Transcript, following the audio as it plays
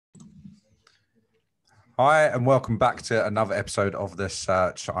Hi, and welcome back to another episode of The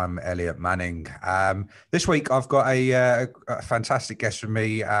Search. I'm Elliot Manning. This week, I've got a fantastic guest with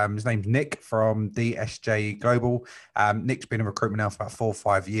me. His name's Nick from DSJ Global. Nick's been in recruitment now for about 4 or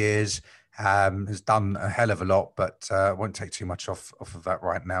 5 years, has done a hell of a lot, but I won't take too much off of that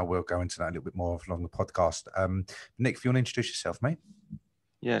right now. We'll go into that a little bit more along the podcast. Nick, if you want to introduce yourself, mate.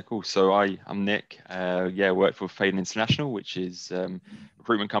 Yeah, cool. So I'm Nick. Work for Phaidon International, which is a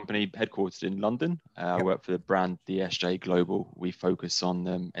recruitment company headquartered in London. I work for the brand DSJ Global. We focus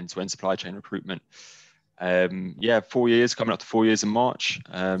on end-to-end supply chain recruitment. 4 years, coming up to 4 years in March.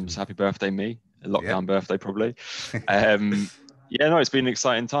 So happy birthday, me. A lockdown birthday, probably. It's been an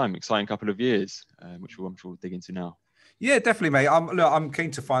exciting time, exciting couple of years, which I'm sure we'll dig into now. Yeah, definitely, mate. I'm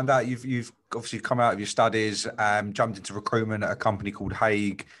keen to find out. You've obviously come out of your studies, jumped into recruitment at a company called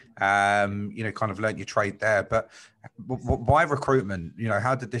Hague. Kind of learnt your trade there. But why recruitment?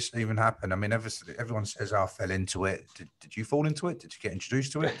 How did this even happen? I mean, everyone says, I fell into it. Did you fall into it? Did you get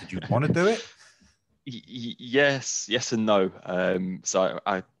introduced to it? Did you want to do it? Yes and no. So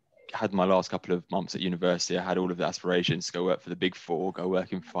I had my last couple of months at university. I had all of the aspirations to go work for the big four, go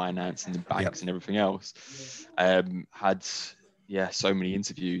work in finance and the banks and everything else. Had so many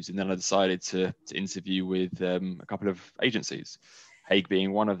interviews, and then I decided to interview with a couple of agencies, Hague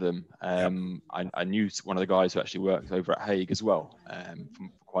being one of them. I knew one of the guys who actually worked over at Hague as well for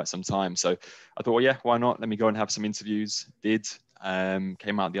quite some time. So I thought, why not? Let me go and have some interviews.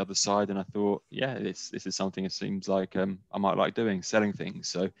 Came out the other side, and I thought, this is something it seems like I might like doing, selling things.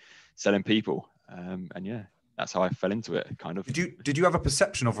 So selling people, that's how I fell into it, kind of. Did you have a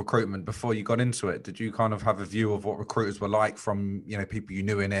perception of recruitment before you got into it? Did you kind of have a view of what recruiters were like from people you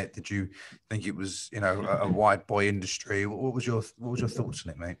knew in it? Did you think it was a wide boy industry? What was your thoughts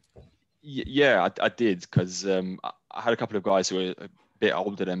on it, mate? I did, because I had a couple of guys who were a bit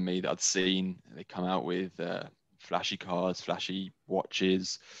older than me that I'd seen. They come out with flashy cars, flashy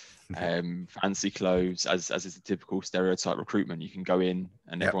watches, fancy clothes, as is the typical stereotype recruitment. You can go in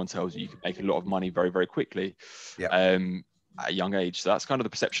and everyone tells you can make a lot of money very, very quickly at a young age. So that's kind of the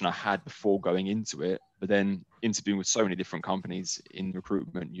perception I had before going into it. But then interviewing with so many different companies in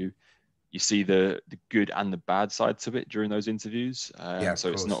recruitment, you see the good and the bad side to it during those interviews. So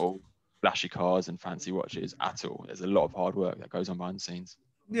it's not all flashy cars and fancy watches at all. There's a lot of hard work that goes on behind the scenes.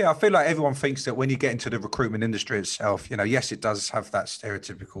 Yeah, I feel like everyone thinks that when you get into the recruitment industry itself, yes, it does have that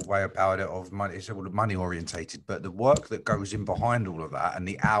stereotypical way about it of money. It's all money orientated, but the work that goes in behind all of that and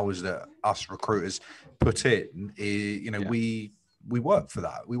the hours that us recruiters put in, we work for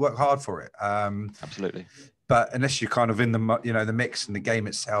that. We work hard for it. Absolutely. But unless you're kind of in the, the mix and the game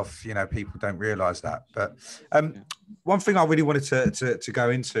itself, people don't realize that. But one thing I really wanted to go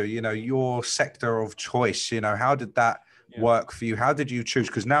into, your sector of choice, how did that work for you? How did you choose?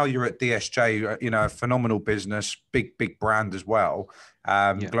 Because now you're at DSJ, a phenomenal business, big brand as well,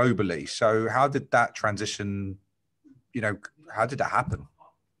 globally. So how did that transition, how did that happen?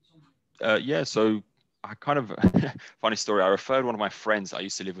 So I kind of, funny story, I referred one of my friends I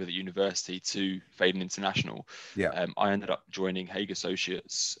used to live with at university to Phaidon International. I ended up joining Hague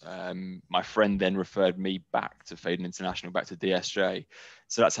Associates. My friend then referred me back to Phaidon International, back to DSJ.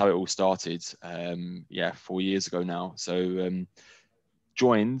 So that's how it all started, 4 years ago now. So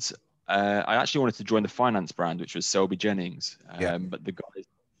joined, I actually wanted to join the finance brand, which was Selby Jennings. But the guys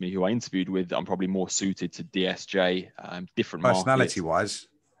who I interviewed with, I'm probably more suited to DSJ, different personality-wise.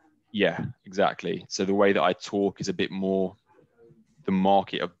 Yeah, exactly. So the way that I talk is a bit more the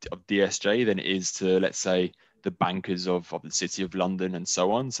market of DSJ than it is to, let's say, the bankers of the City of London and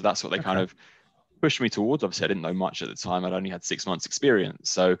so on. So that's what they kind of pushed me towards. Obviously, I didn't know much at the time. I'd only had 6 months experience.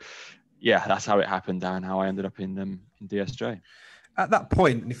 So that's how it happened and how I ended up in DSJ. At that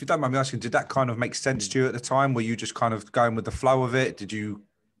point, and if you don't mind me asking, did that kind of make sense to you at the time? Were you just kind of going with the flow of it? Did you,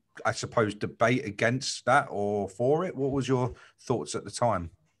 I suppose, debate against that or for it? What was your thoughts at the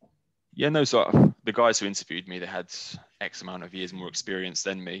time? So the guys who interviewed me, they had X amount of years more experience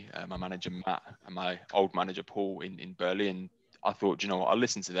than me. My manager, Matt, and my old manager, Paul, in Berlin. I thought, I'll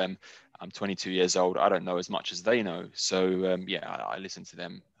listen to them. I'm 22 years old. I don't know as much as they know. So, I listened to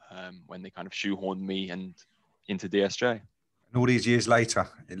them when they kind of shoehorned me and into DSJ. And all these years later,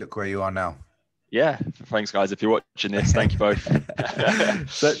 look where you are now. Yeah, thanks, guys. If you're watching this, thank you both.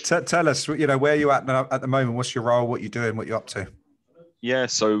 So tell us, where you at the moment? What's your role? What you're doing? What you're up to?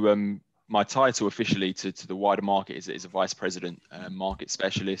 So my title officially to the wider market is a vice president, market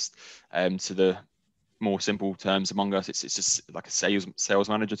specialist. To the more simple terms among us, it's just like a sales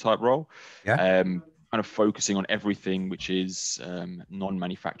manager type role. Kind of focusing on everything which is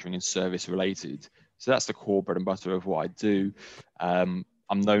non-manufacturing and service related. So that's the core bread and butter of what I do.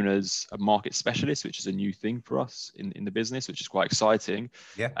 I'm known as a market specialist, which is a new thing for us in the business, which is quite exciting.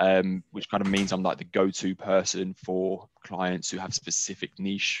 Yeah. Which kind of means I'm like the go-to person for clients who have specific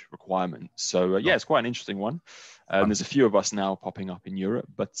niche requirements. So yeah, it's quite an interesting one. There's a few of us now popping up in Europe,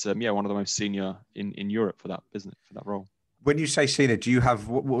 but yeah, one of the most senior in Europe for that business, for that role. When you say senior, do you have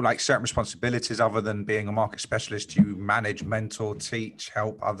what, like certain responsibilities other than being a market specialist? Do you manage, mentor, teach,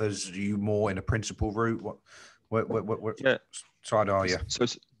 help others? Are you more in a principal route? What Yeah. side are you? So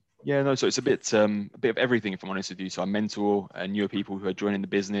it's a bit of everything, if I'm honest with you. So I mentor newer people who are joining the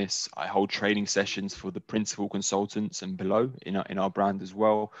business. I hold training sessions for the principal consultants and below in our brand as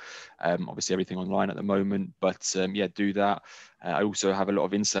well. Obviously everything online at the moment, but yeah, do that. I also have a lot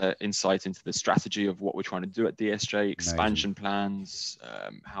of insight into the strategy of what we're trying to do at DSJ, expansion plans,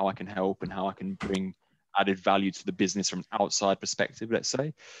 how I can help and how I can bring added value to the business from an outside perspective, let's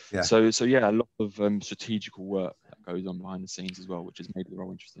say. Yeah. So yeah, a lot of strategical work that goes on behind the scenes as well, which has made the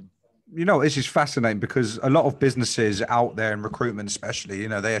role interesting. You know, this is fascinating because a lot of businesses out there in recruitment, especially, you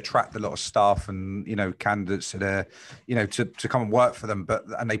know, they attract a lot of staff and, you know, candidates that are, you know, to come and work for them,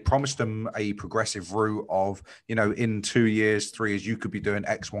 and they promise them a progressive route of, you know, in 2 years, 3 years, you could be doing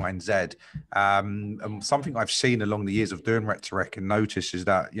X, Y, and Z. And something I've seen along the years of doing Rec to Rec and notice is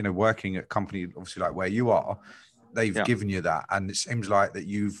that, you know, working at a company, obviously like where you are, they've given you that. And it seems like that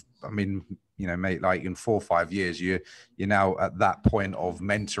you know, mate, like in 4 or 5 years, you're now at that point of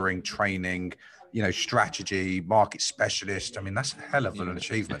mentoring, training, you know, strategy, market specialist. I mean, that's a hell of an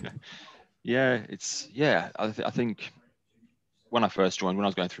achievement. I think when I first joined, when I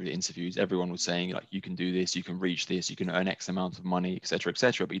was going through the interviews, everyone was saying like, you can do this, you can reach this, you can earn X amount of money, etc.,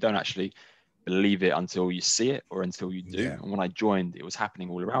 etc. But you don't actually believe it until you see it or until you do. Yeah. And when I joined, it was happening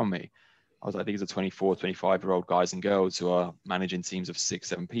all around me. I was like, these are 24, 25-year-old guys and girls who are managing teams of 6,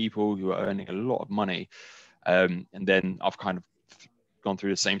 7 people who are earning a lot of money. And then I've kind of gone through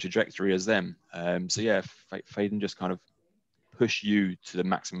the same trajectory as them. So yeah, Phaidon just kind of push you to the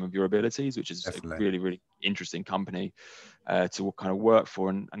maximum of your abilities, which is Definitely. a really, really interesting company to kind of work for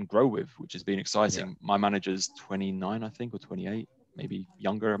and grow with, which has been exciting. Yeah. My manager's 29, I think, or 28. Maybe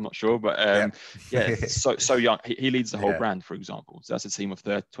younger, I'm not sure, but so young. He leads the whole brand, for example. So that's a team of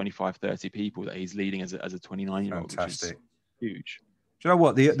 25, 30 people that he's leading as a 29-year-old, which is huge. Do you know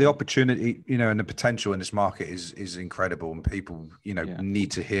what, the opportunity, you know, and the potential in this market is incredible, and people, you know,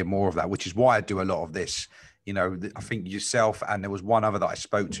 need to hear more of that, which is why I do a lot of this. You know, I think yourself, and there was one other that I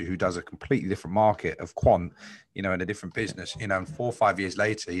spoke to who does a completely different market of quant, you know, in a different business, you know, and 4 or 5 years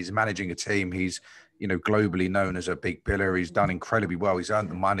later, he's managing a team. He's, you know, globally known as a big biller. He's done incredibly well. He's earned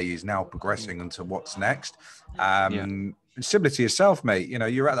the money. He's now progressing into what's next. And similar to yourself, mate, you know,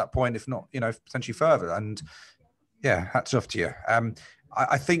 you're at that point, if not, you know, potentially further. And yeah, hats off to you.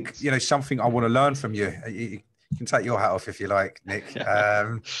 I think, you know, something I want to learn from you. You can take your hat off if you like, Nick.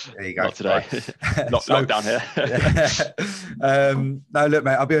 There you go. Not today. Locked down here. No, look,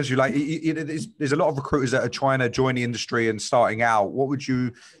 mate, I'll be honest with you. Like, there's a lot of recruiters that are trying to join the industry and starting out. What would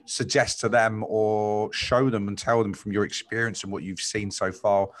you suggest to them or show them and tell them from your experience and what you've seen so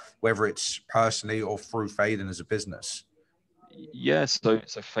far, whether it's personally or through Phaidon as a business? Yeah, so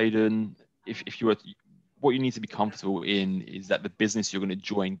Phaidon, if you were, what you need to be comfortable in is that the business you're going to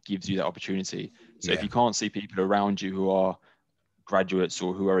join gives you that opportunity. So if you can't see people around you who are graduates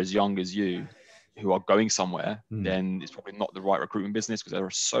or who are as young as you, who are going somewhere, then it's probably not the right recruitment business, because there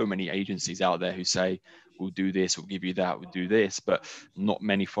are so many agencies out there who say, we'll do this, we'll give you that, we'll do this, but not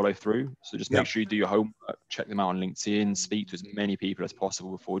many follow through. So just make sure you do your homework, check them out on LinkedIn, speak to as many people as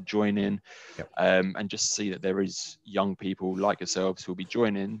possible before joining, and just see that there is young people like yourselves who will be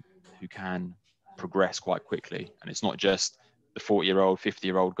joining who can progress quite quickly. And it's not just the 40-year-old,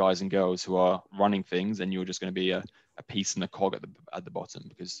 50-year-old guys and girls who are running things and you're just going to be a piece in the cog at the bottom,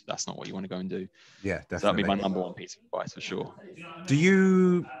 because that's not what you want to go and do. Yeah, definitely. So that'd be my number one piece of advice for sure.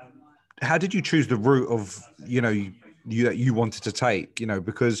 How did you choose the route of, you know, that you wanted to take, you know,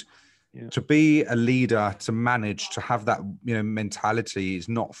 because to be a leader, to manage, to have that, you know, mentality is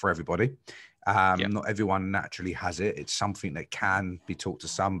not for everybody. Not everyone naturally has it. It's something that can be taught to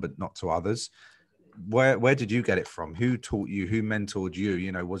some, but not to others. Where did you get it from? Who taught you? Who mentored you?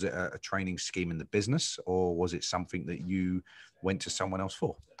 You know, was it a training scheme in the business, or was it something that you went to someone else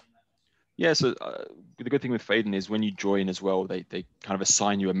for? Yeah, so the good thing with Phaidon is when you join as well, they kind of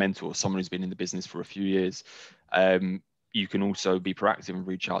assign you a mentor, someone who's been in the business for a few years. You can also be proactive and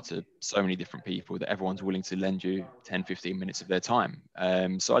reach out to so many different people that everyone's willing to lend you 10, 15 minutes of their time.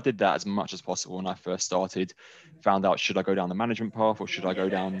 So I did that as much as possible when I first started, found out, should I go down the management path or should I go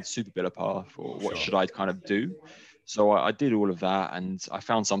down the super biller path, or what should I kind of do? So I did all of that, and I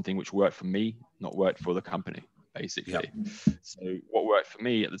found something which worked for me, not worked for the company. basically. So what worked for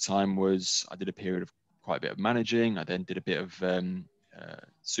me at the time was I did a period of quite a bit of managing. I then did a bit of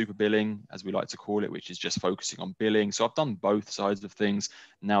super billing, as we like to call it, which is just focusing on billing. So I've done both sides of things,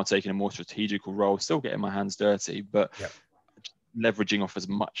 now taking a more strategical role, still getting my hands dirty, but leveraging off as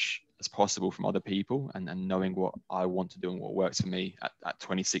much as possible from other people and knowing what I want to do and what works for me at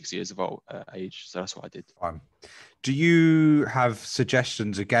 26 years of age. So that's what I did. Do you have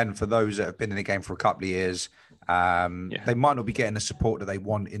suggestions, again, for those that have been in the game for a couple of years? They might not be getting the support that they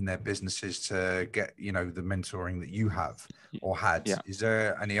want in their businesses to get, the mentoring that you have or had. Is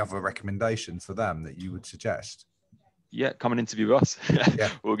there any other recommendation for them that you would suggest? Come and interview us.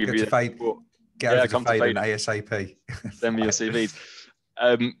 We'll give you support. Get over to Phaidon ASAP. Send me your CVs.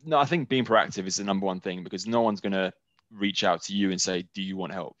 No, I think being proactive is the number one thing, because no one's going to reach out to you and say, do you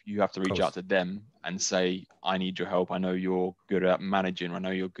want help? You have to reach out to them and say, I need your help. I know you're good at managing. I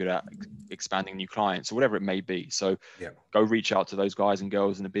know you're good at expanding new clients, or whatever it may be. So go reach out to those guys and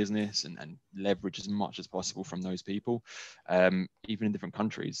girls in the business and leverage as much as possible from those people, even in different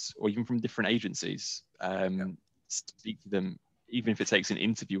countries or even from different agencies. Speak to them. Even if it takes an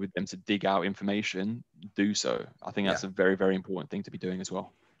interview with them to dig out information, do so. I think that's a very, very important thing to be doing as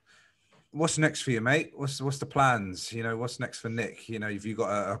well. What's next for you, mate? What's the plans? What's next for Nick? Have you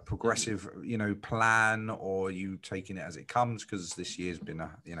got a progressive, plan, or are you taking it as it comes? Because this year's been,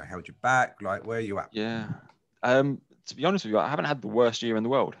 held you back. Like, where are you at? To be honest with you, I haven't had the worst year in the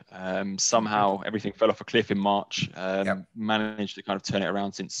world. Somehow everything fell off a cliff in March. Managed to kind of turn it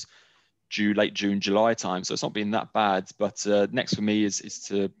around since late June, July time. So it's not been that bad. But next for me is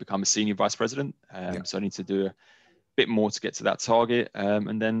to become a senior vice president. So I need to do a bit more to get to that target,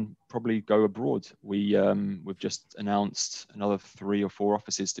 and then probably go abroad. We've just announced another 3 or 4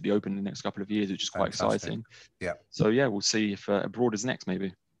 offices to be open in the next couple of years, which is quite exciting. So we'll see if abroad is next,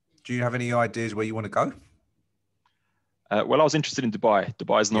 maybe. Do you have any ideas where you want to go? Well, I was interested in Dubai.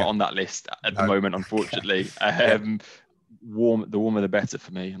 Dubai is not on that list at the moment, unfortunately. The warmer the better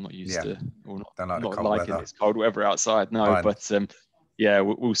for me. I'm not used to, or not liking this cold weather outside. No, but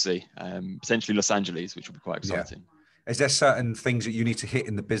we'll see. Potentially Los Angeles, which will be quite exciting. Is there certain things that you need to hit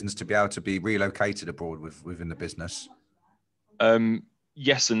in the business to be able to be relocated abroad within the business?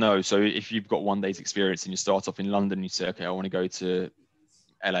 Yes and no. So if you've got 1 day's experience and you start off in London, you say, okay, I want to go to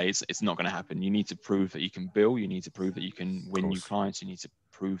LA, it's not going to happen. You need to prove that you can bill. You need to prove that you can win new clients. You need to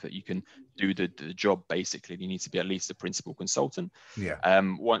prove that you can do the job. Basically, you need to be at least a principal consultant.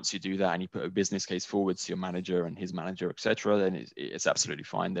 Once you do that and you put a business case forward to your manager and his manager, etc., then it's absolutely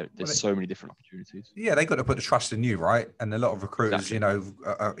fine. There's so many different opportunities. They got to put the trust in you, right? And a lot of recruiters,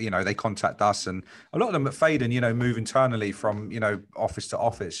 they contact us, and a lot of them at Phaidon, move internally from office to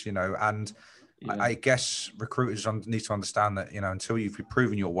office, and I guess recruiters need to understand that, until you've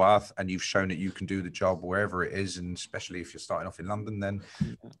proven your worth and you've shown that you can do the job wherever it is, and especially if you're starting off in London, then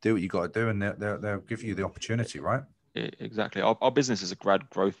do what you got to do, and they'll give you the opportunity, right? Exactly. Our business is a grad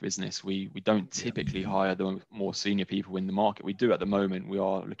growth business. We don't typically hire the more senior people in the market. We do at the moment. We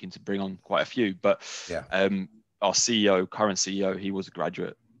are looking to bring on quite a few, but our current CEO, he was a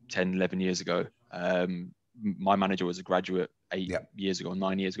graduate 10, 11 years ago. My manager was a graduate 8 years ago,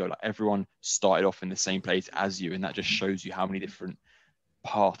 9 years ago. Like, everyone started off in the same place as you, and that just shows you how many different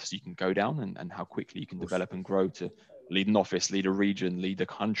paths you can go down and how quickly you can develop and grow to lead an office, lead a region, lead a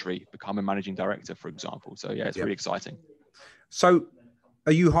country, become a managing director, for example. So it's really exciting. So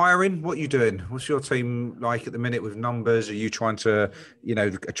are you hiring? What are you doing? What's your team like at the minute with numbers? Are you trying to,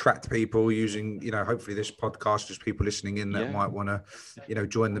 attract people using, hopefully this podcast, there's people listening in that might want to,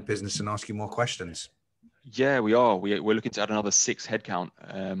 join the business and ask you more questions? Yeah, we are. We're looking to add another 6 headcount,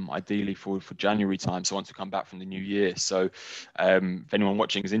 ideally for January time. So once we come back from the new year. So if anyone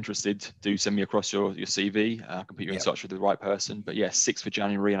watching is interested, do send me across your CV. I can put you in touch with the right person. But 6 for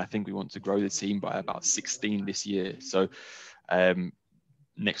January. And I think we want to grow the team by about 16 this year. So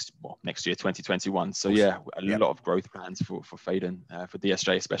next year, 2021. So a lot of growth plans for Phaidon, for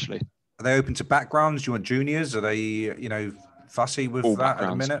DSJ especially. Are they open to backgrounds? Do you want juniors? Are they, fussy with all that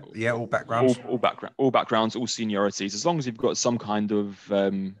backgrounds. At the minute? All backgrounds. All backgrounds, all seniorities. As long as you've got some kind of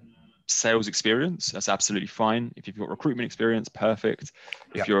sales experience, that's absolutely fine. If you've got recruitment experience, perfect.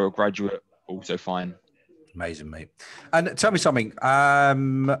 If you're a graduate, also fine. Amazing, mate. And tell me something.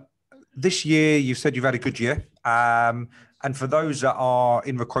 This year, you've said you've had a good year. And for those that are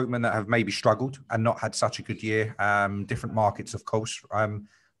in recruitment that have maybe struggled and not had such a good year, different markets, of course,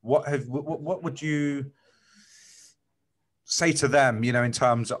 what would you say to them, in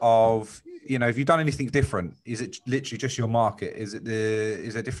terms of, have you done anything different? Is it literally just your market? Is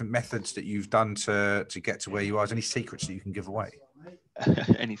there different methods that you've done to get to where you are? Is there any secrets that you can give away?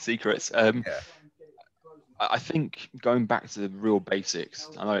 Any secrets? I think going back to the real basics,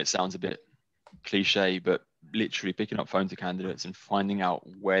 I know it sounds a bit cliche, but literally picking up phone to candidates and finding out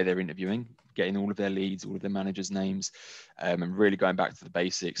where they're interviewing, getting all of their leads, all of their managers' names, and really going back to the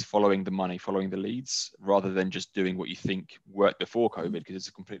basics, following the money, following the leads, rather than just doing what you think worked before COVID, because it's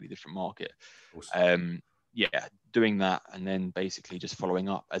a completely different market. Yeah, doing that and then basically just following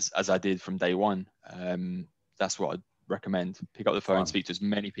up as I did from day one. That's what I'd recommend. Pick up the phone, speak to as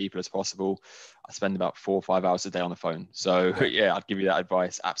many people as possible. I spend about 4 or 5 hours a day on the phone. So yeah, I'd give you that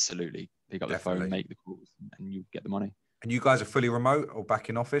advice. Absolutely. Pick up the phone, make the calls, and you get the money. And you guys are fully remote or back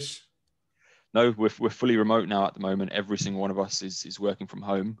in office? No, we're fully remote now at the moment. Every single one of us is working from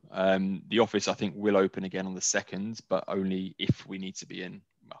home. The office, I think, will open again on the 2nd, but only if we need to be in.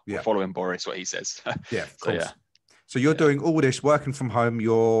 Well, we're following Boris, what he says. Yeah, of course. Yeah. So you're doing all this working from home.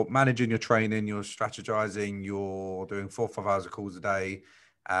 You're managing your training. You're strategizing. You're doing 4 or 5 hours of calls a day.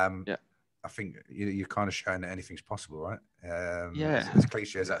 I think you're kind of showing that anything's possible, right? As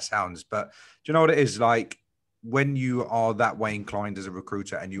cliche as that sounds, but do you know what it is like when you are that way inclined as a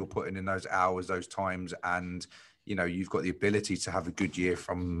recruiter and you're putting in those hours, those times, and you've got the ability to have a good year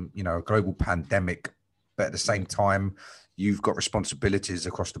from a global pandemic, but at the same time you've got responsibilities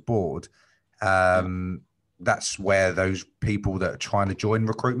across the board. That's where those people that are trying to join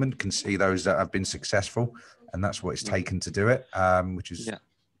recruitment can see those that have been successful, and that's what it's taken to do it, which is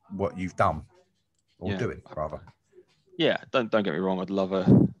what you've done or doing rather. Yeah, don't get me wrong. I'd love a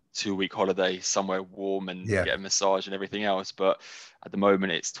 2-week holiday somewhere warm and get a massage and everything else. But at the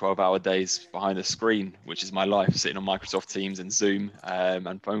moment, it's 12-hour days behind a screen, which is my life, sitting on Microsoft Teams and Zoom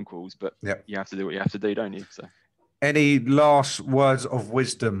and phone calls. But you have to do what you have to do, don't you? So. Any last words of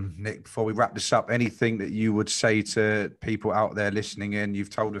wisdom, Nick, before we wrap this up? Anything that you would say to people out there listening in? You've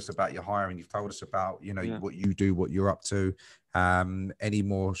told us about your hiring. You've told us about, what you do, what you're up to. Any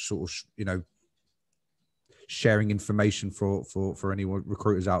more sort of, sharing information for any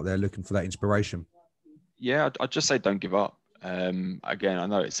recruiters out there looking for that inspiration? Yeah, I'd just say don't give up. Again, I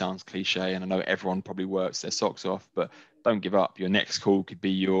know it sounds cliche and I know everyone probably works their socks off, but don't give up. Your next call could be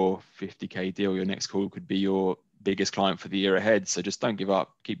your 50K deal. Your next call could be your biggest client for the year ahead. So just don't give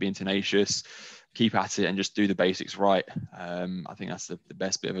up, keep being tenacious, keep at it and just do the basics right. I think that's the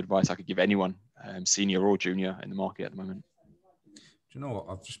best bit of advice I could give anyone, senior or junior in the market at the moment. Do you know what?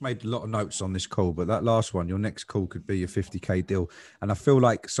 I've just made a lot of notes on this call, but that last one, your next call could be your 50K deal. And I feel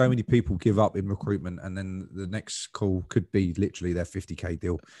like so many people give up in recruitment and then the next call could be literally their 50K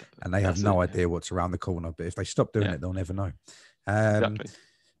deal and they have no idea what's around the corner. But if they stop doing it, they'll never know. Exactly.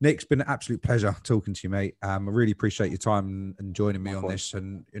 Nick, it's been an absolute pleasure talking to you, mate. I really appreciate your time and joining me on this.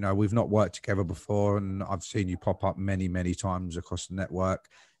 And, we've not worked together before and I've seen you pop up many, many times across the network.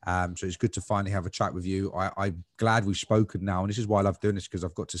 So it's good to finally have a chat with you. I'm glad we've spoken now. And this is why I love doing this, because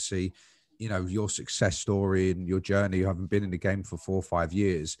I've got to see, your success story and your journey. You haven't been in the game for 4 or 5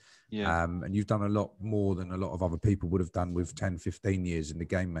 years. And you've done a lot more than a lot of other people would have done with 10, 15 years in the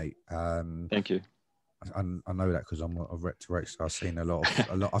game, mate. Thank you. I know that because I'm a rec to rec, so I've seen a lot.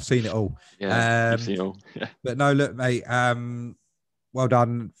 I've seen it all. You've seen it all. But no, look, mate. Well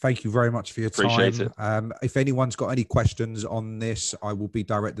done. Thank you very much for your time. Appreciate it. If anyone's got any questions on this, I will be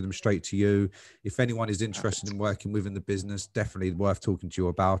directing them straight to you. If anyone is interested in working within the business, definitely worth talking to you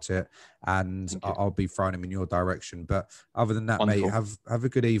about it. And I'll be throwing them in your direction. But other than that, Wonderful. Mate, have a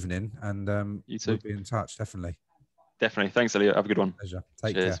good evening. And you too. We'll be in touch, definitely. Definitely. Thanks, Elliot. Have a good one. Pleasure.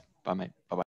 Take Cheers. care. Bye, mate. Bye-bye.